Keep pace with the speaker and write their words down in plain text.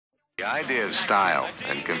The idea of style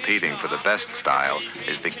and competing for the best style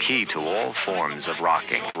is the key to all forms of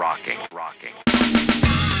rocking.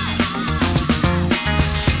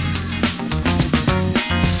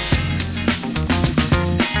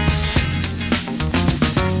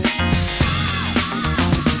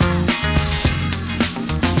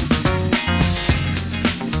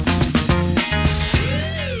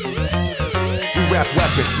 Rap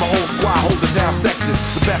weapons, my whole squad holding down sections.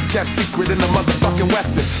 The best kept secret in the motherfucking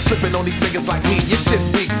Western. Flipping on these niggas like me, your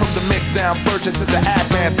shit's weak. From the mix down version to the ad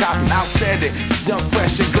man's copy. Outstanding, young,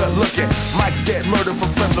 fresh, and good looking. Mike's get murdered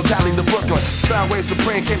from Fresno, Cali to Brooklyn. Soundwave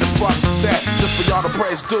Supreme came to spark the set. Just for y'all to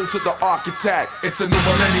praise due to the architect. It's a new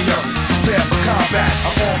millennium, prepare for combat.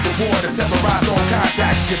 I'm on the war to terrorize on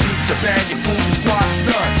contact. You beat your band, your fool, your squad is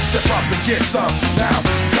done. Step up and get some. Now,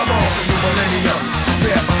 come on, it's a new millennium.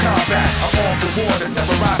 Prepare for combat. I'm on the war to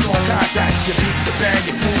terrorize on contact. You beat your band,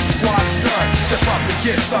 your fool, your squad is done. Step up and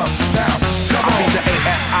get some. Now, come on. I mean the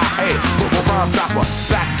ASIA, with a rhyme dropper.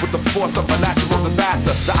 Back with the force of a natural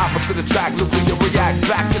disaster. The opposite of track, nuclear react.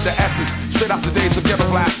 Back to the essence. Straight off the days of ghetto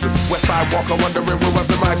blasters. Westside Walker wondering when was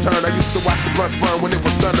it my turn. I used to watch the blunts burn when it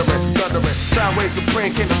was thundering. Soundwave Supreme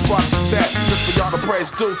came to spark the set. Just for y'all to praise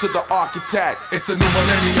due to the architect. It's a new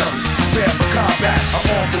millennium, prepare for combat. I'm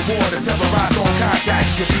on the war to terrorize on contact.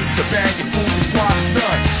 You beat your band, your fool, your squad is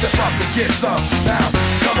done. Step up and get some. Now,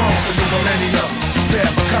 come on, it's a new millennium,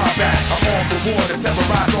 prepare for combat. I'm on the war to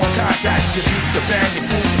terrorize on contact. You beat your band, your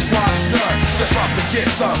fool, your squad is done. Step up and get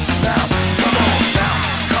some. Now, come on, now,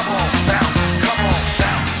 come on, now, come on,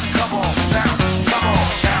 now, come on, now, come on,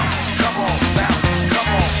 now, come on, now,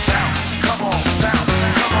 come on, now, come on, now, come on, now,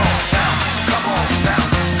 come on, now, come on, now,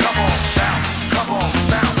 come on, now, come on,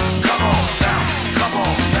 now, come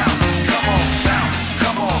on, now, come on, now,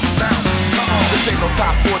 come on, now, come on. This ain't no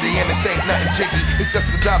top 40 and this ain't nothing jiggy. It's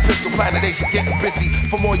just a dub pistol planet nation getting busy.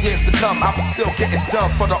 For more years to come, I was still getting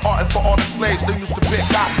done for the art and for all the slaves that used to pick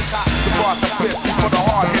up. The bars I spit for the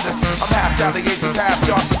hard hitters. I'm half down the ages, half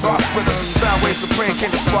y'all cigar splitters. Soundwave Supreme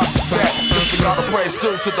came to spark the set. Just for y'all to praise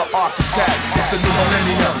due to the architect. It's a new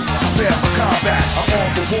millennium, prepare for combat. I'm on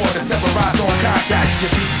the war to terrorize on contact. You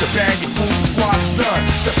beat your band, your fool, your squad is done.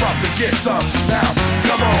 Step up and get some. Now,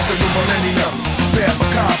 come on, it's a new millennium, prepare for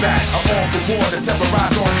combat. I'm on the war to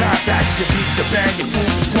terrorize on contact. You beat your band, your fool,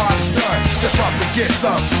 your squad is done. Step up and get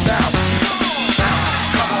some. Now,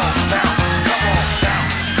 come on, now, come on, now,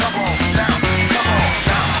 come on, now, come on,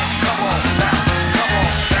 now, come on, now, come on,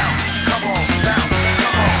 now, come on, now, come on, now,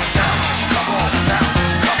 come on, now, come on,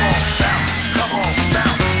 now, come on,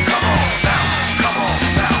 now, come on, now, come on,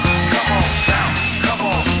 now, come on, now, come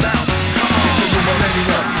on, now, come on. It's a new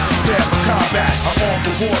millennium, prepare for combat. I'm on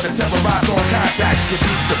the war to terrorize on contact. You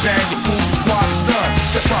beat your band, your fool, your squad is done.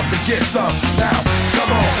 Step up and get some. Now,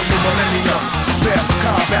 come on, it's a new millennium, prepare for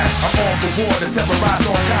combat. I'm on the war to terrorize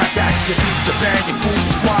on contact. You beat your band, your fool,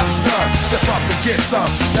 your squad is done. Step up and get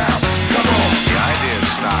some. Now,